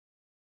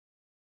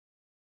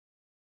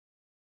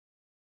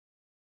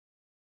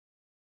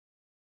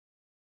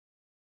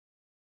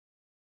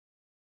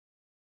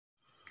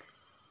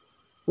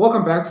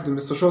Welcome back to the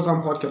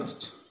Mrshowtym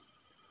podcast.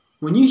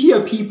 When you hear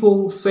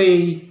people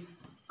say,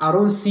 I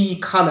don't see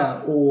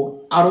color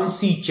or I don't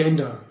see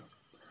gender,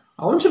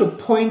 I want you to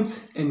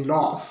point and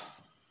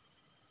laugh.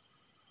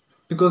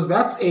 Because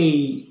that's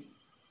a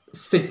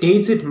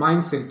sedated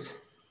mindset.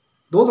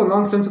 Those are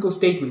nonsensical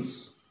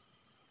statements.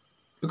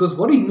 Because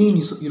what do you mean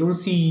you don't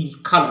see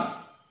color?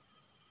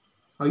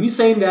 Are you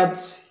saying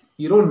that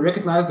you don't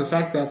recognize the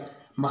fact that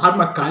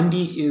Mahatma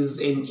Gandhi is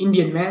an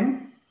Indian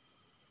man?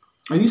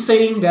 Are you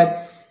saying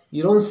that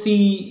you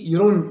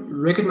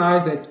don't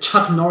recognize that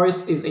Chuck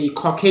Norris is a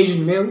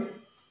Caucasian male?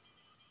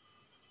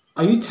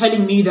 Are you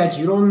telling me that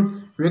you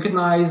don't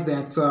recognize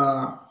that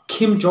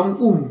Kim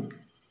Jong-un,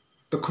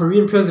 the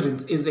Korean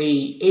president, is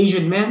a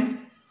Asian man?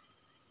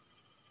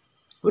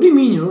 What do you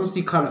mean you don't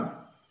see color?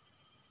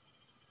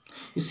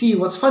 You see,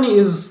 what's funny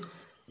is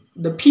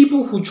the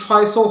people who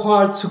try so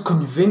hard to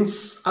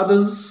convince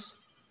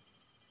others,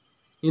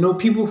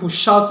 people who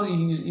shout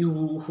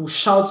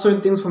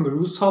certain things from the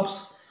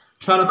rooftops,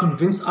 trying to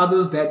convince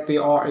others that they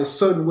are a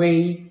certain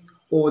way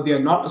or they're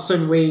not a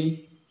certain way,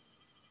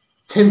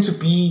 tend to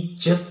be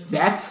just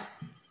that.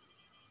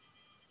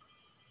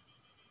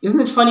 Isn't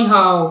it funny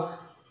how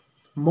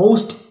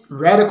most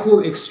radical,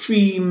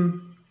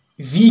 extreme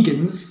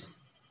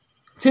vegans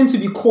tend to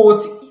be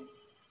caught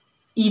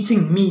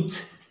eating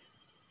meat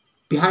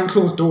behind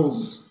closed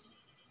doors?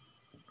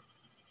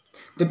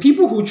 The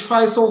people who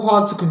try so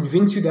hard to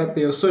convince you that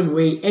they're a certain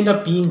way end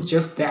up being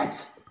just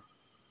that.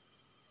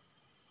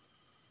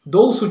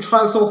 Those who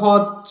try so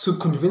hard to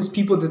convince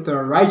people that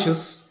they're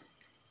righteous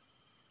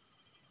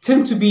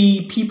tend to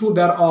be people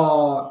that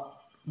are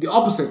the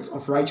opposite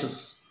of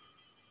righteous.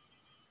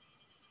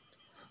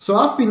 So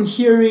I've been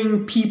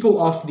hearing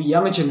people of the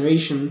younger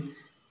generation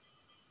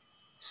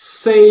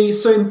say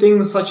certain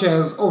things such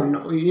as, oh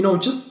no,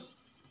 just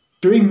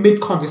during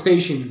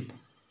mid-conversation,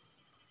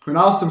 when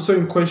I ask them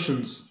certain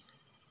questions,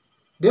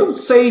 they would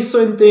say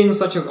certain things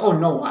such as, oh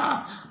no,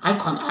 I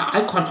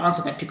can't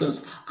answer that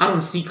because I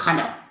don't see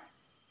color.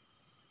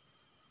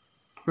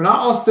 When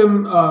I asked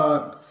them,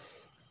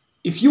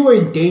 if you were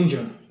in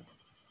danger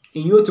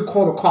and you were to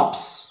call the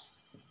cops,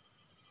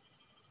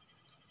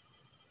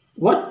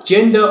 what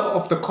gender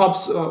of the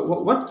cops,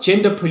 what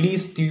gender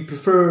police do you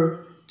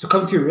prefer to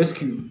come to your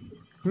rescue,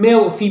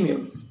 male or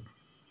female?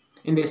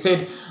 And they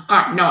said,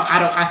 no,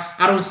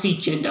 I don't see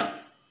gender.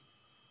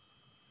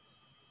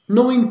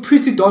 Knowing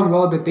pretty darn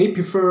well that they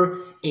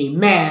prefer a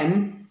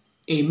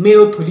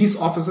male police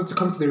officer to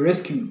come to their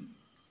rescue.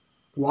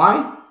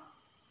 Why?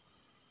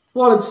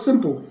 Well, it's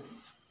simple.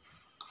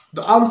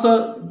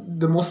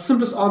 The most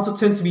simplest answer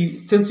tends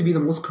to be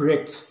the most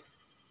correct.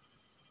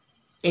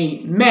 A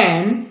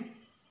man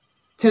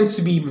tends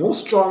to be more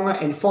stronger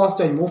and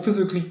faster and more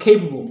physically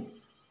capable.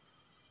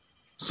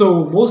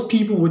 So most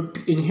people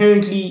would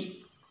inherently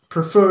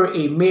prefer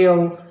a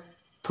male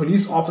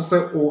police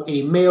officer or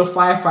a male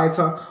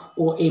firefighter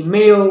or a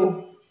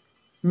male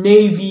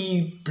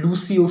Navy Blue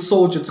SEAL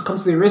soldier to come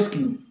to their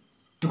rescue,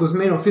 because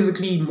men are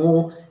physically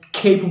more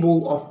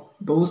capable of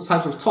those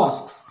types of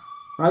tasks,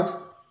 right?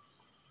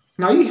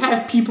 Now you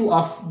have people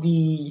of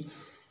the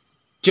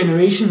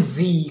Generation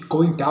Z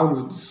going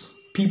downwards,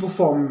 people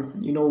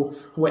from,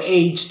 who are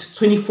aged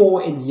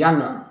 24 and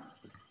younger.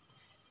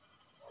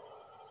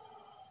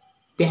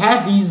 They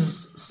have these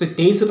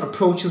sedated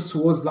approaches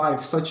towards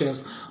life, such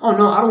as, oh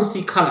no, I don't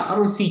see color, I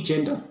don't see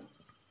gender.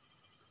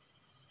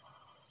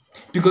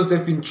 Because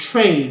they've been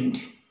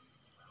trained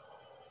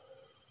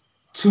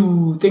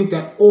to think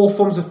that all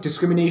forms of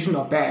discrimination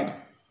are bad.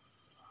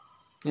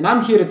 And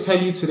I'm here to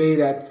tell you today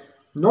that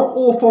not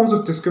all forms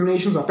of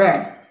discrimination are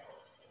bad.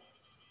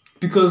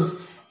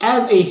 Because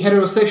as a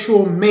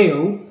heterosexual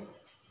male,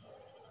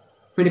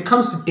 when it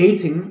comes to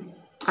dating,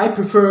 I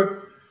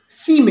prefer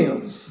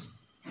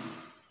females,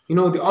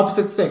 the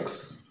opposite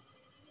sex,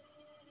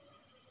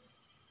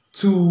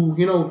 to,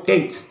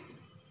 date.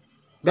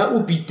 That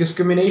would be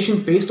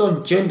discrimination based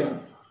on gender,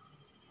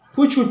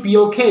 which would be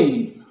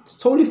okay. It's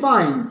totally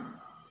fine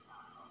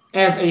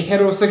as a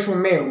heterosexual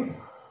male.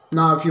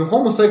 Now, if you're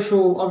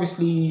homosexual,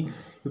 obviously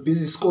you're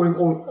busy scoring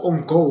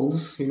own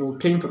goals,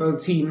 playing for the other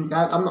team.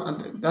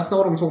 That's not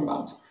what I'm talking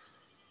about.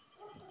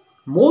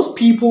 Most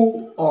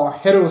people are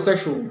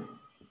heterosexual.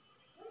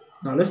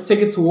 Now, let's take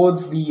it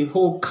towards the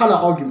whole color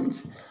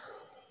argument.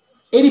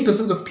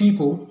 80% of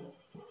people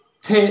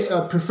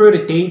prefer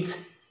to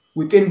date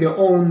within their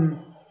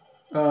own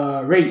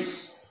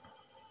race,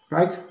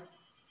 right?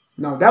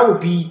 Now, that would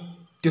be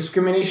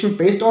discrimination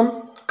based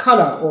on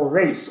color or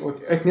race or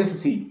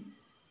ethnicity.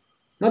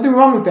 Nothing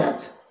wrong with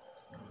that.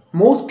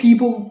 Most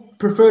people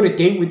prefer to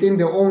date within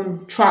their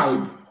own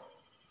tribe.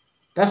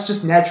 That's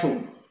just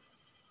natural.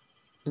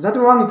 There's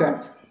nothing wrong with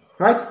that,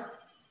 right?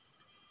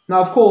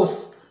 Now, of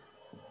course,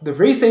 the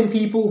very same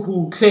people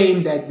who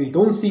claim that they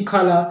don't see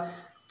color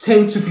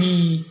tend to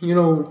be,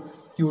 you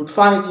would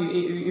find,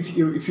 if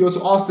you were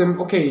to ask them,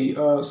 okay,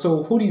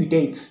 so who do you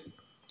date?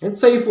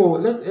 Let's say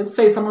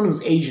someone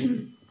who's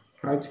Asian,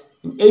 right?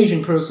 An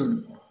Asian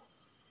person.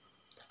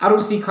 I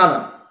don't see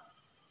color.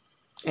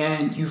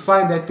 And you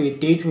find that they're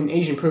dating an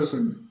Asian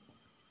person.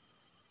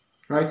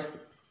 right?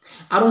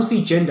 I don't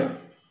see gender.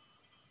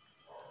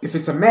 If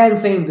it's a man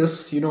saying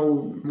this, 80%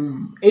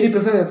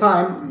 of the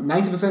time,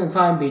 90% of the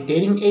time, they're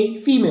dating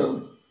a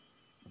female.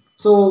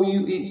 So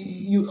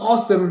you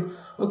ask them,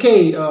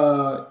 okay,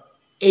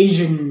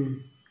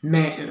 Asian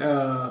man,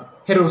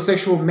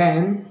 heterosexual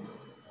man,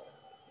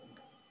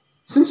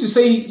 since you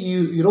say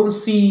you don't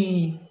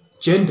see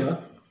gender,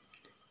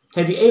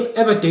 have you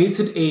ever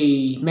dated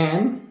a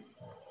man?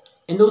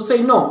 And they'll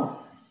say no.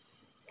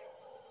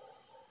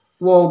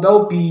 Well, that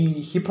would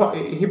be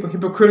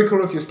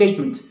hypocritical of your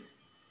statement,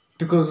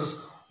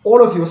 because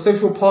all of your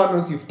sexual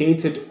partners you've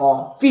dated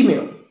are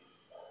female.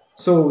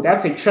 So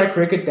that's a track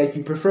record that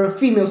you prefer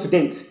females to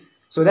date.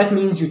 So that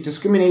means you're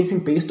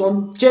discriminating based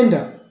on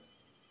gender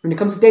when it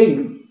comes to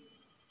dating,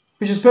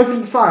 which is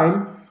perfectly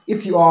fine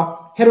if you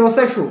are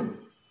heterosexual,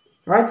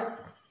 right?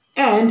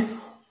 And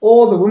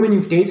all the women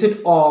you've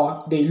dated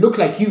they look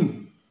like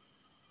you.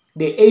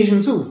 They're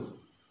Asian too.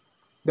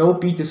 There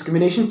would be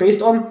discrimination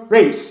based on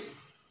race,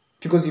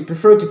 because you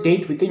prefer to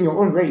date within your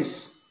own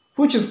race,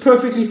 which is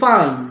perfectly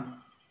fine.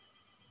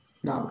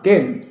 Now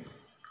again,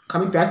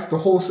 coming back to the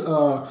whole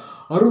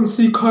I don't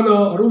see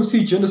color, I don't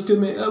see gender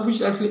statement, which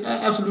is actually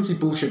absolutely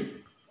bullshit.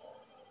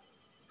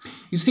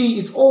 You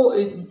see,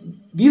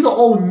 these are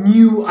all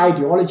new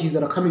ideologies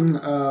that are coming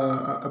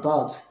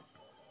about.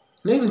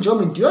 Ladies and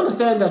gentlemen, do you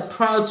understand that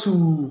prior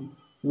to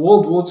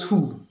World War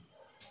II,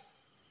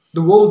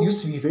 the world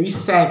used to be very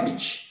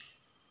savage?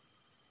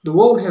 The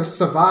world has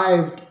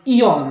survived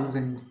eons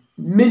and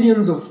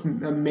millions of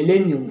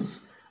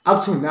millennials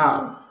up till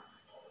now,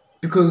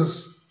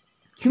 because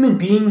human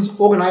beings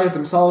organize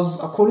themselves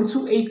according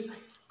to a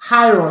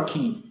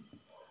hierarchy.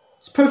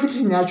 It's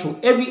perfectly natural.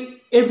 Every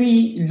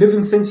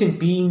living sentient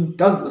being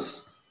does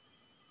this.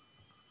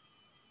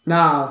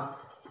 Now,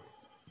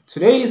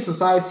 today's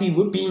society,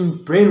 we're being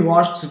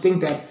brainwashed to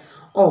think that,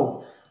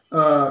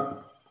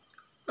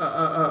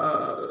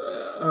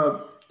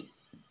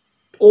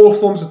 all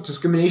forms of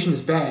discrimination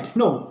is bad.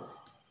 No,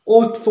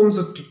 all forms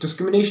of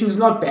discrimination is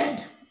not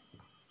bad.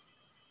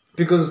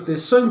 Because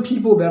there's certain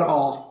people that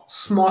are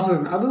smarter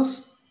than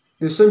others,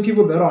 there's certain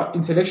people that are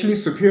intellectually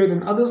superior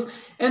than others,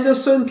 and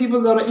there's certain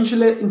people that are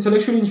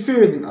intellectually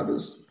inferior than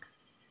others.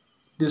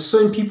 There's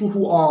certain people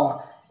who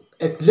are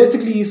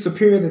athletically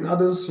superior than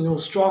others,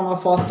 stronger,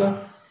 faster.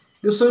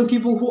 There's certain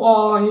people who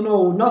are,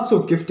 not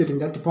so gifted in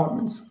that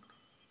department.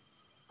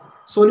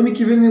 So let me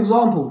give you an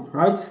example,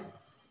 right?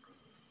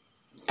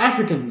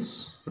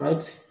 Africans,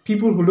 right?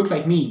 People who look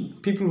like me,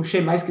 people who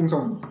share my skin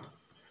tone,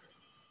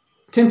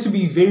 tend to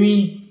be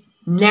very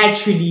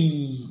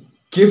naturally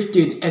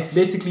gifted,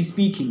 athletically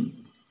speaking.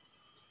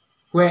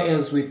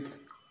 Whereas with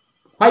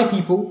white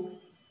people,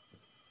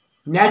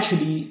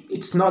 naturally,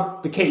 it's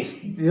not the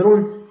case. They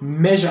don't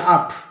measure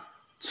up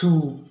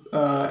to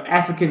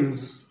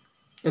Africans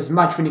as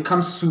much when it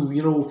comes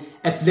to,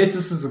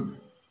 athleticism.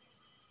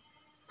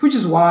 Which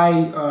is why,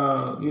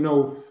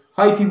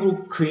 white people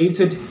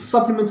created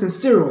supplements and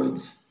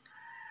steroids,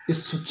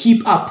 is to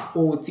keep up,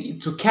 or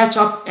to catch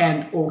up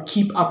or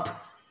keep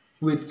up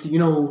with,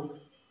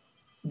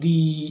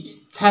 the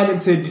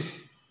talented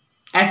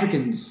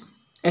Africans,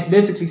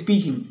 athletically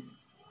speaking.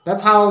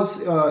 That's how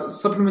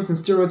supplements and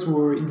steroids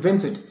were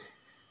invented.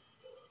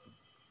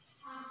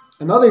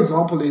 Another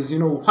example is,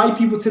 white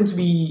people tend to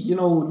be,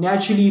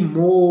 naturally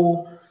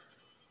more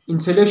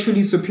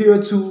intellectually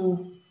superior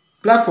to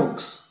black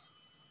folks.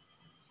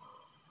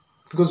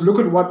 Because look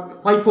at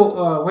what white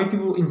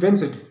people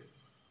invented.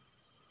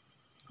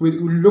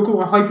 Look at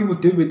what white people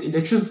did with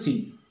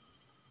electricity.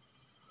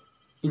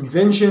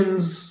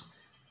 Inventions,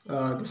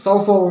 the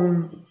cell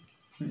phone,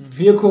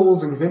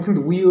 vehicles, inventing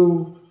the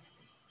wheel,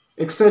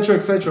 etc.,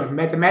 etc.,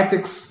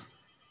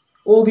 mathematics,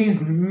 all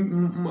these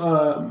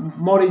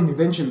modern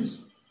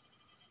inventions.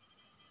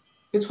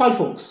 It's white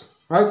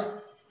folks, right?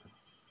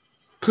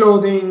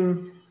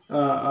 Clothing,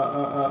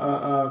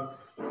 the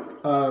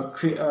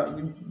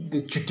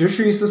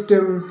judiciary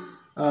system,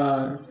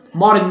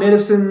 modern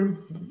medicine,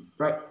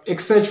 right,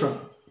 etc.,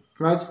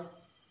 right?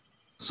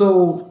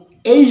 So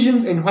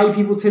Asians and white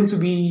people tend to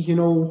be,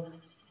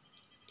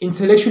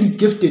 intellectually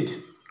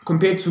gifted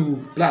compared to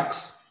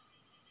blacks.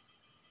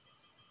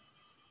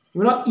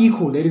 We're not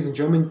equal, ladies and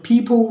gentlemen.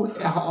 People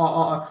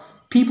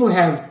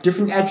have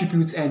different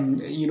attributes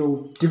and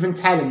different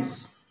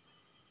talents.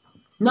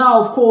 Now,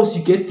 of course,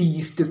 you get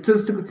the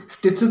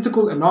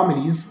statistical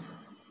anomalies.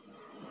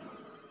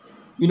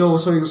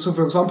 So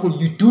for example,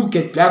 you do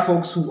get black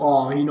folks who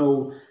are,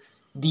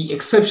 the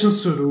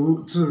exceptions to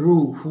the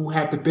rule, who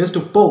have the best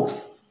of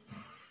both,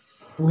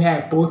 who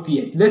have both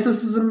the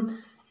athleticism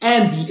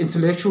and the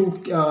intellectual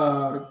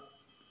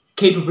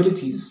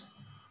capabilities.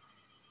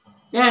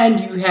 And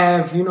you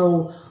have,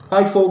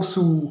 white folks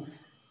who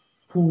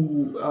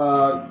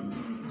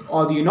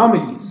are the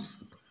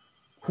anomalies,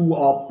 who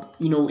are,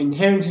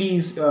 inherently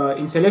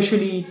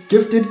intellectually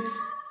gifted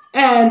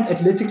and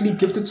athletically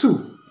gifted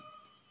too.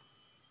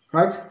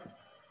 Right?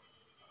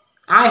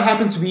 I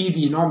happen to be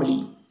the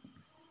anomaly.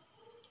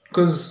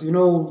 Because,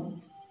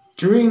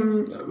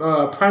 during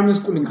primary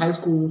school and high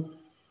school,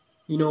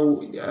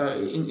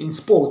 in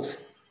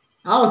sports,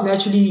 I was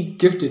naturally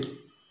gifted.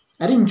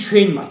 I didn't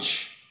train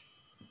much.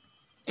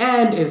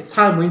 And as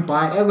time went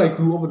by, as I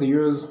grew over the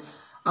years,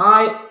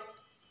 I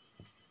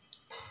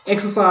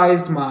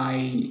exercised my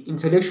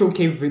intellectual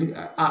capability.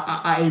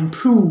 I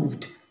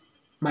improved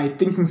my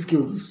thinking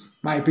skills,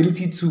 my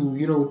ability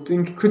to,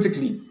 think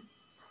critically.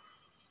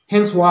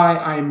 Hence why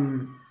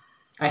I'm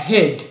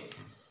ahead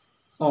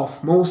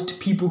of most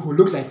people who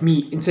look like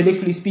me,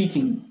 intellectually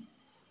speaking.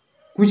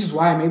 Which is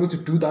why I'm able to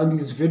do down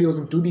these videos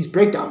and do these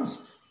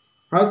breakdowns,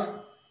 right?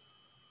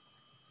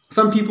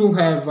 Some people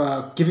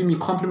have given me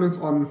compliments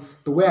on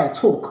the way I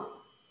talk.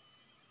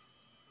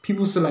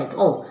 People say like,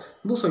 oh,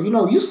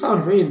 Mrshowtym, you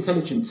sound very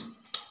intelligent.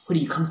 Where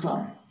do you come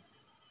from?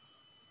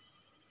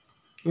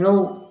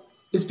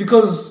 It's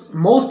because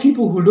most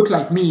people who look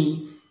like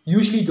me,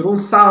 usually they don't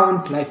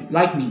sound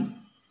like me,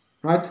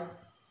 right?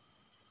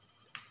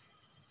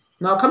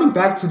 Now coming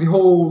back to the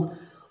whole,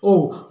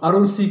 oh, I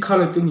don't see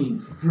color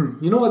thingy.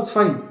 You know what's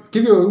funny?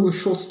 Give you a little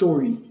short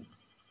story.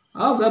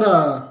 I was at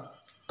a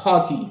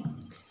party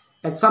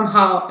at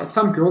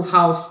some girl's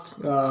house.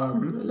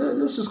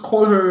 Let's just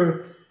call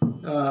her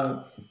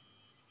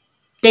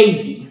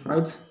Daisy,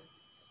 right?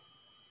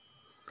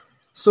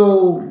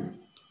 So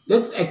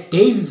at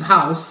Daisy's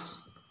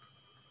house,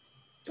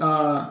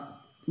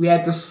 we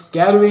had this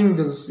gathering.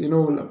 There's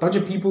a bunch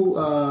of people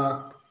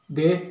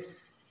there,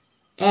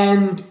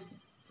 and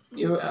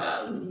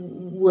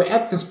we're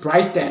at this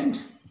braai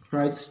stand,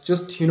 right?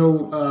 Just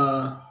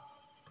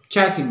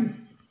chatting,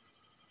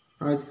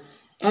 right?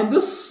 And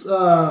this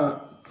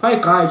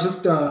white guy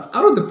just out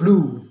of the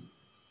blue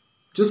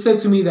just said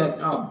to me that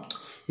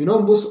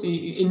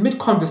in mid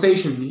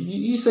conversation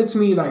he said to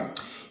me like,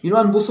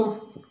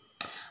 Mbuso,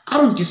 I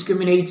don't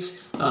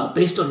discriminate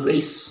based on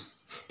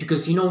race,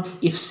 because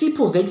if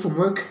Sipo's late from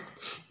work,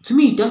 to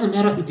me it doesn't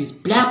matter if he's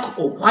black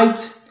or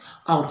white.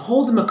 I would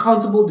hold him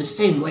accountable the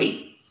same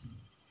way.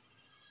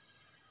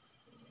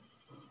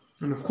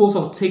 And of course I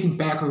was taken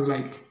back. I was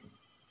like,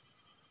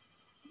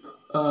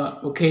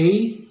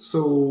 okay,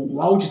 so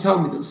why would you tell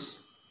me this?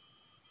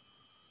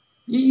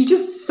 You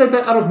just said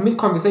that out of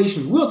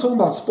mid-conversation. We were talking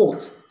about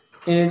sport,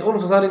 and all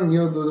of a sudden,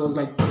 there was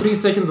like 3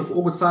 seconds of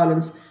awkward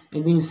silence,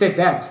 and then you said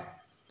that.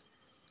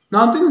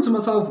 Now I'm thinking to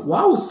myself,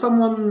 why would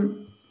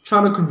someone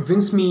try to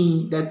convince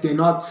me that they're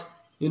not,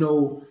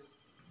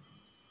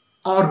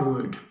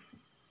 outward?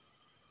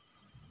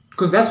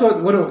 Because that's what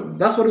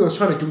he was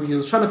trying to do. He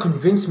was trying to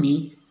convince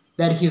me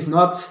that he's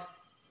not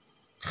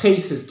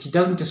racist. He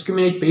doesn't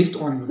discriminate based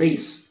on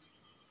race.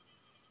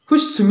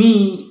 Which to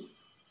me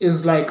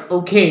is like,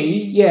 okay,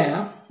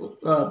 yeah,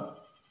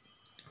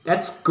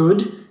 that's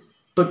good,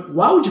 but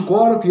why would you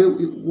go out of your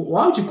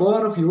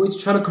way to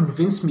try to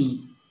convince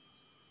me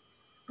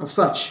of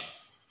such?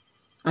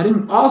 I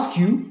didn't ask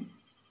you.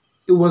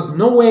 It was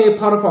no way a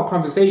part of our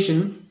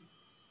conversation.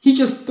 He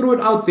just threw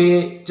it out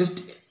there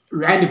just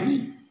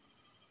randomly.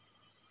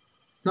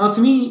 Now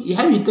to me, it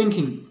had me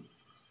thinking.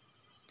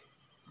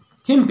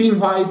 Him being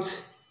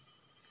white,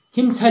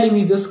 him telling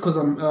me this because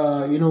I'm,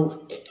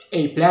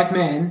 a black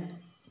man,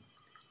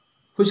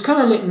 which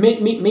kind of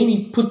made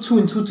me put 2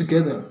 and 2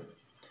 together.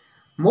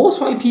 Most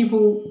white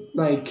people,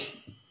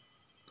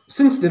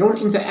 since they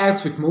don't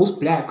interact with most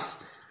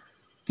blacks,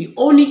 the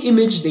only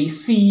image they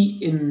see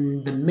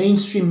in the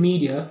mainstream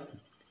media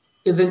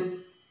is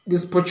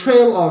this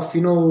portrayal of,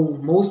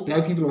 most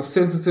black people are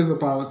sensitive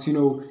about,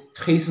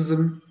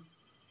 racism.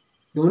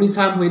 The only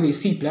time where they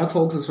see black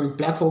folks is when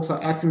black folks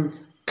are acting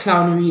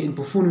clownery and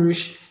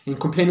buffoonish and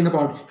complaining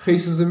about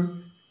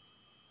racism.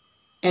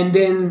 And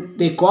then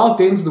they go out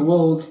there into the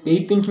world,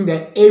 they thinking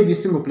that every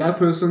single black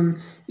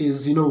person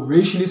is,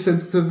 racially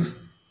sensitive,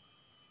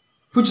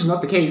 which is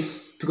not the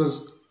case,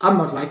 because I'm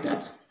not like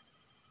that.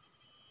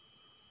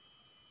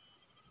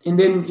 And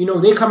then,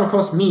 they come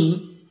across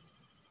me,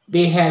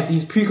 they have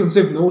these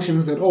preconceived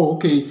notions that, oh,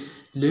 okay,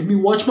 let me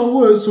watch my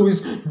words so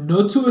as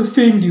not to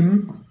offend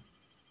him.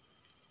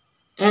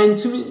 And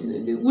to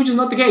me, which is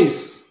not the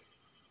case.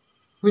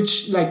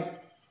 Which,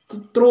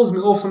 throws me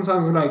off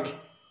sometimes. I'm like,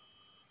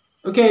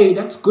 okay,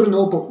 that's good and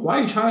all, but why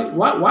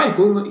are you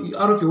going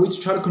out of your way to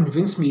try to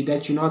convince me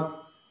that you're not,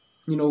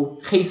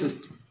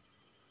 racist?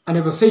 I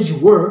never said you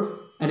were.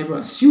 I never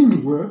assumed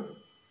you were.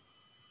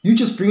 You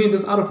just bringing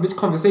this out of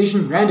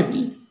mid-conversation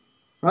randomly,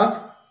 right?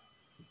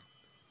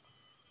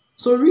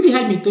 So it really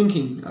had me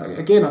thinking.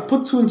 Again, I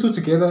put 2 and 2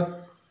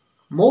 together.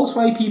 Most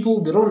white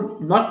people,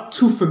 not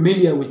too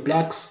familiar with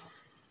blacks.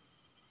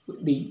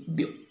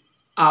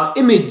 Our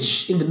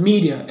image in the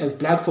media as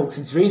black folks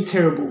is very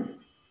terrible.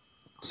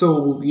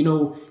 So,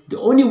 the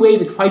only way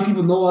that white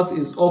people know us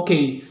is,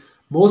 okay,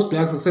 most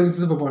blacks are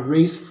sensitive about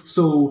race,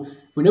 so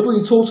whenever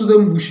you talk to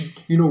them, we should,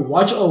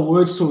 watch our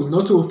words so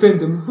not to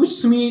offend them,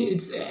 which to me,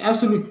 it's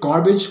absolute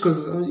garbage,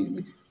 because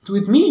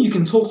with me, you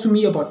can talk to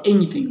me about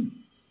anything,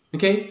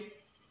 okay?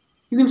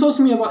 You can talk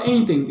to me about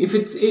anything. If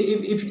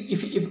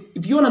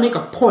you want to make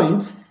a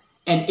point,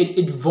 and it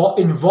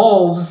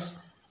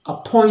involves a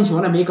point you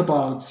want to make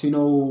about,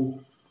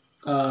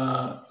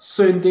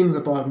 certain things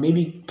about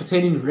maybe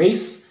pertaining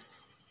race,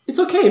 it's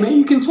okay, man.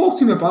 You can talk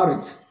to me about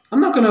it. I'm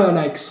not gonna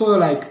like sort of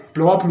like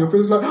blow up in your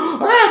face like, oh,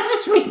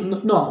 that's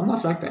racist. No, I'm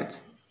not like that.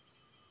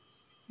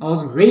 I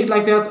wasn't raised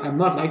like that. I'm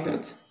not like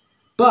that.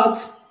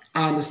 But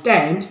I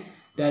understand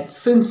that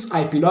since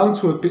I belong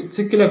to a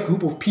particular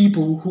group of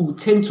people who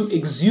tend to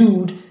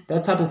exude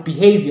that type of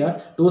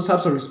behavior, those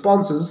types of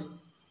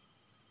responses,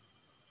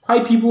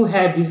 white people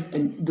have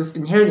this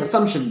inherent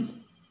assumption,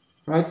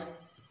 right?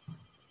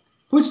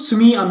 Which to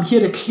me, I'm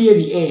here to clear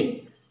the air.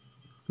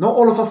 Not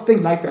all of us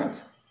think like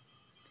that.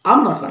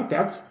 I'm not like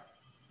that.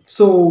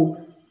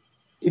 So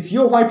if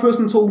you're a white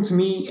person talking to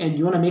me and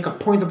you want to make a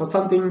point about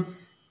something,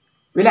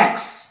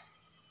 relax.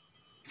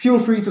 Feel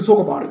free to talk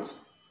about it.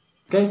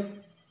 Okay?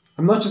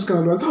 I'm not just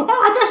going to be like,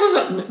 oh, this is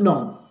it.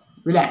 No.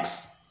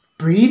 Relax.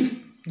 Breathe.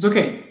 It's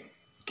okay.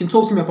 You can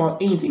talk to me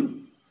about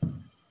anything.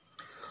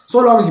 So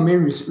long as you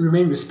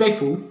remain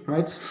respectful,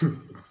 right?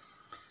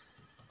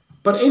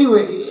 But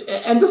anyway,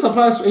 and this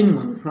applies to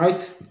anyone,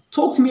 right?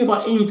 Talk to me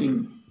about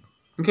anything.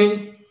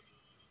 Okay?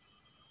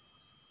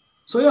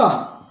 So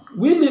yeah,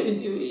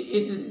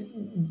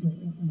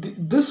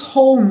 this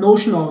whole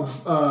notion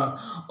of,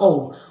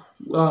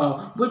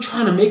 we're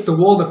trying to make the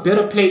world a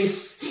better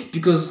place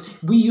because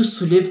we used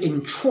to live in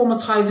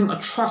traumatizing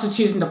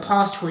atrocities in the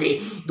past where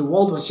the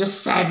world was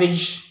just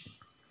savage.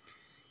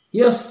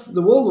 Yes,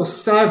 the world was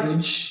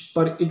savage,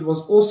 but it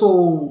was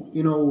also,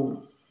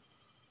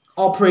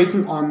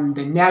 operating on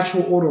the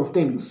natural order of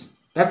things.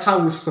 That's how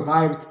we've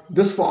survived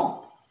this far.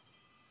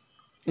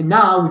 And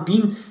now we've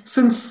been,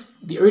 since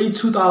the early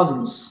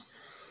 2000s,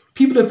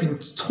 people have been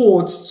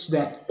taught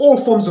that all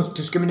forms of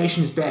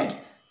discrimination is bad.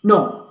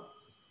 No.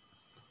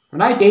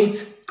 When I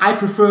date, I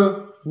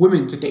prefer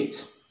women to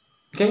date.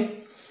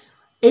 Okay?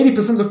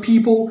 80% of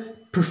people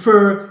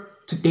prefer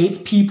to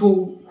date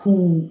people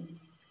who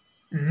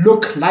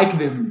look like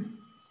them.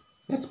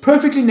 That's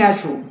perfectly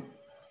natural.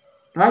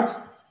 Right?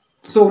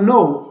 So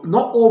no,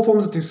 not all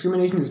forms of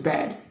discrimination is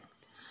bad.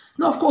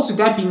 Now, of course, with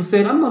that being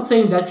said, I'm not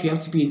saying that you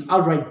have to be an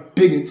outright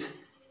bigot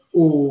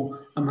or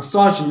a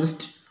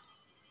misogynist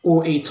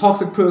or a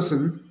toxic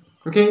person.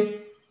 Okay?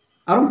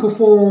 I don't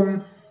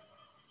perform...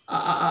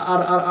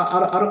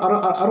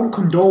 I don't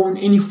condone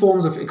any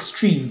forms of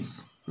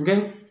extremes,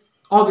 okay?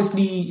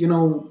 Obviously,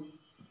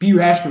 be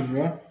rational,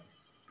 yeah?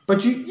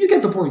 But you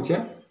get the point,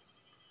 yeah?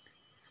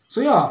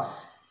 So yeah,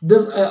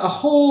 there's a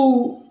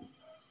whole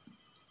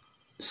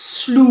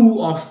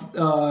slew of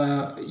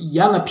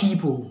younger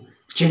people,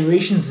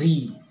 Generation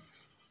Z,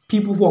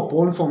 people who are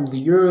born from the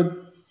year,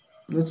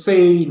 let's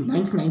say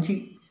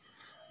 1990,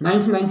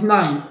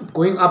 1999,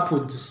 going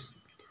upwards,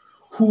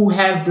 who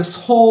have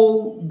this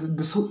wokest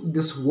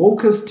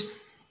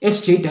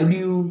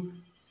SJW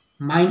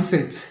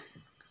mindset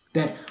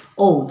that,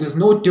 there's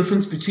no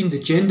difference between the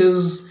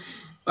genders,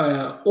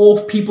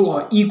 all people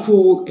are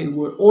equal and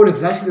we're all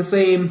exactly the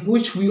same,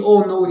 which we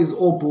all know is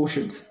all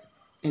bullshit.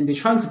 And they're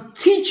trying to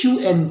teach you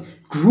and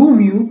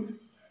groom you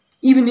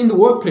even in the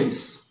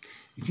workplace.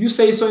 If you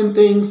say certain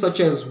things such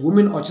as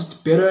women are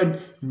just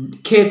better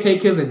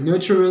caretakers and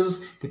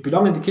nurturers, they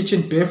belong in the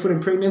kitchen barefoot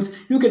and pregnant,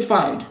 you get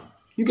fired.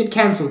 You get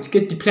cancelled, you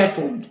get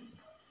deplatformed,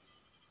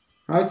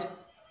 right?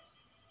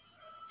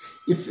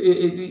 If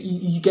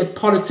you get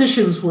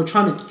politicians who are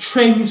trying to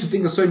train you to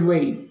think a certain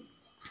way,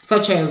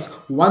 such as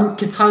one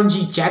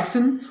Ketanji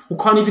Jackson, who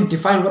can't even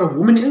define what a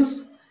woman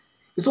is,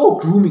 it's all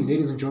grooming,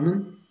 ladies and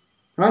gentlemen,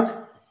 right?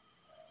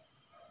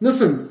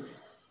 Listen,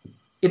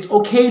 it's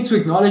okay to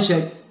acknowledge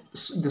that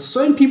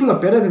certain people are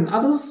better than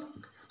others,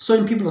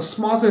 certain people are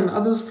smarter than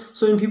others,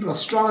 certain people are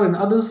stronger than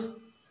others,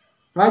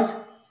 right?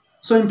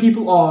 Certain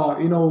people are,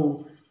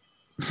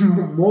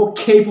 more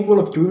capable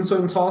of doing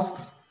certain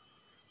tasks.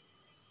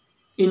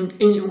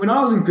 When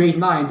I was in grade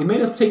 9, they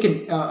made us take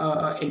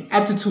an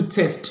aptitude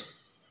test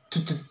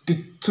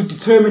to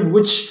determine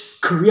which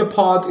career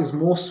path is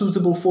more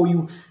suitable for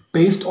you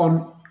based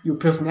on your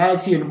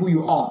personality and who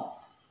you are.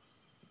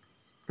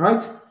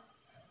 Right?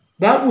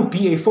 That would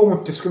be a form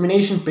of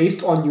discrimination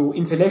based on your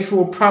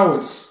intellectual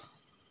prowess.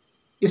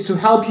 It's to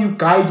help you,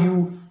 guide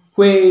you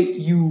where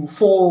you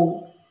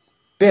fall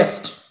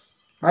best.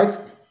 Right?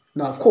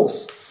 Now, of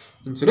course,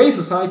 in today's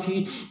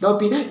society, there'll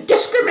be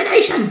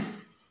discrimination.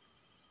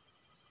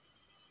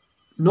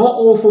 Not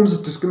all forms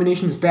of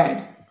discrimination is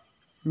bad.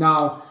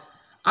 Now,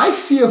 I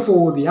fear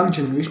for the young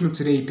generation of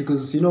today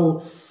because,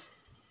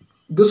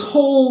 this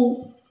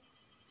whole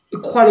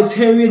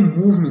equalitarian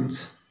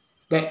movement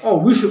that,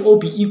 we should all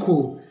be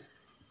equal,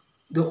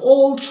 they're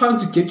all trying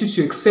to get you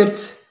to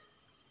accept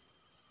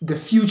the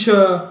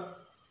future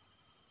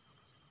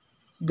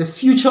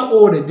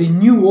order, the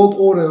new world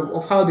order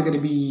of how they're going to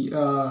be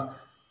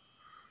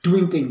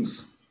doing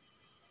things.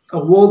 A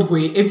world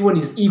where everyone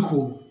is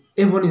equal,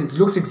 everyone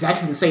looks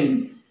exactly the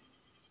same.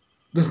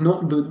 There's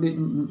no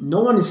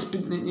one is,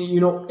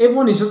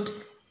 everyone is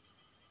just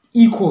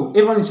equal,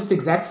 everyone is just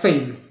exact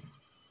same.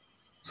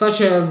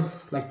 Such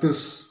as like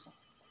this.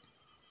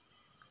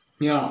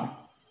 Yeah.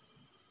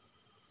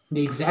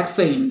 The exact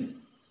same.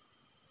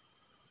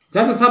 Is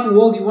that the type of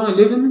world you want to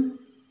live in?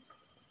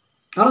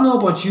 I don't know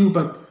about you,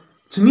 but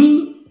to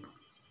me,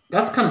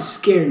 that's kind of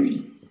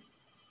scary.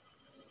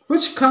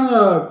 Which kind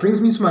of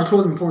brings me to my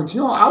closing point.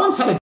 I once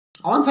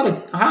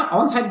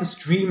had this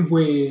dream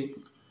where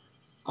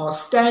I was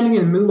standing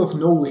in the middle of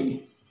nowhere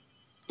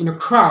in a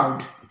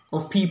crowd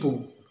of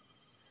people,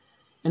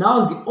 and I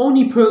was the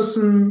only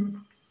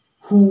person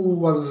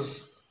who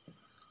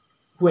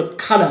had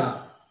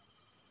color,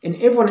 and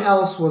everyone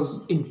else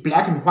was in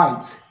black and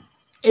white.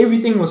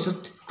 Everything was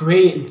just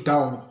gray and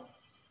dull.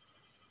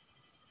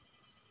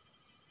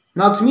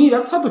 Now, to me,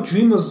 that type of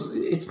dream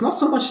it's not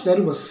so much that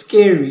it was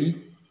scary,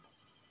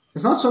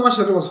 it's not so much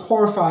that it was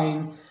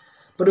horrifying,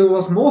 but it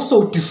was more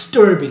so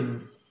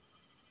disturbing,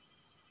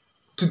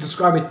 to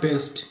describe it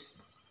best.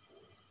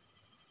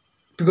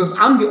 Because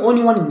I'm the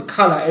only one in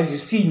color, as you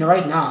see me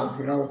right now,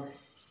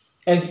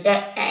 as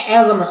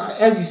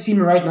you see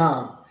me right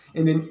now,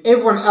 and then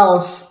everyone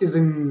else is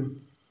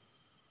in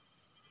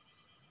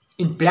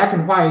black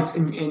and white,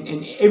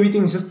 and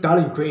everything is just dull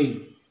and gray.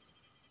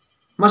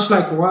 Much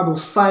like one of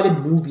those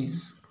silent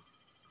movies,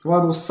 one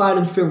of those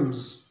silent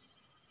films.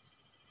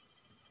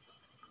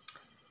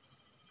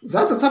 Is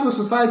that the type of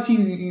society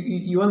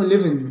you want to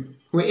live in,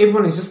 where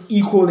everyone is just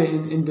equal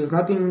and there's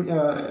nothing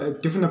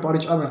different about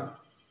each other?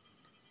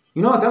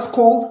 You know what that's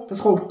called?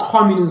 That's called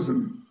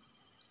communism.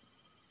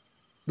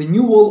 The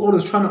New World Order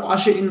is trying to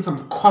usher in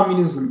some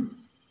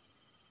communism,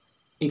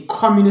 a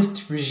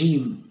communist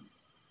regime,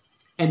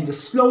 and they're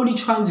slowly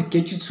trying to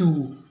get you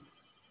to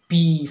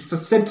be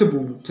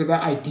susceptible to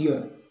that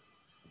idea.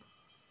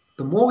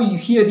 The more you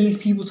hear these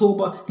people talk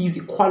about, these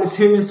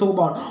equalitarians talk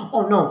about,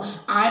 oh no,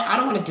 I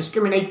don't want to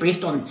discriminate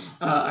based on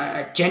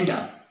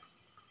gender.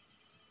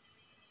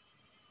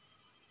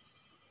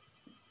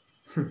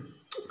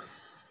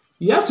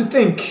 You have to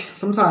think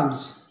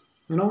sometimes,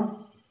 not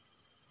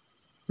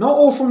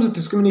all forms of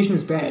discrimination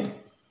is bad.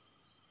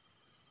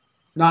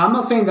 Now, I'm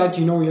not saying that,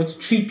 you have to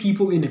treat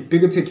people in a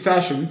bigoted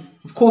fashion.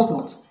 Of course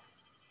not.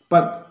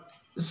 But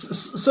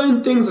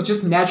certain things are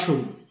just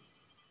natural,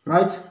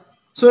 right?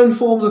 Certain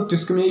forms of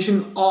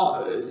discrimination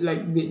are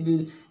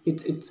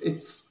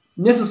it's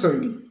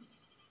necessary,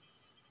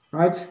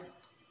 right?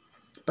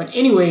 But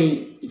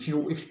anyway, if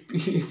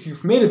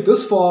you've made it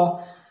this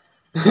far,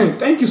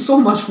 thank you so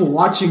much for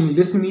watching,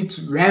 listening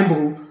to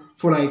ramble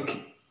for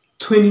like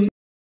 20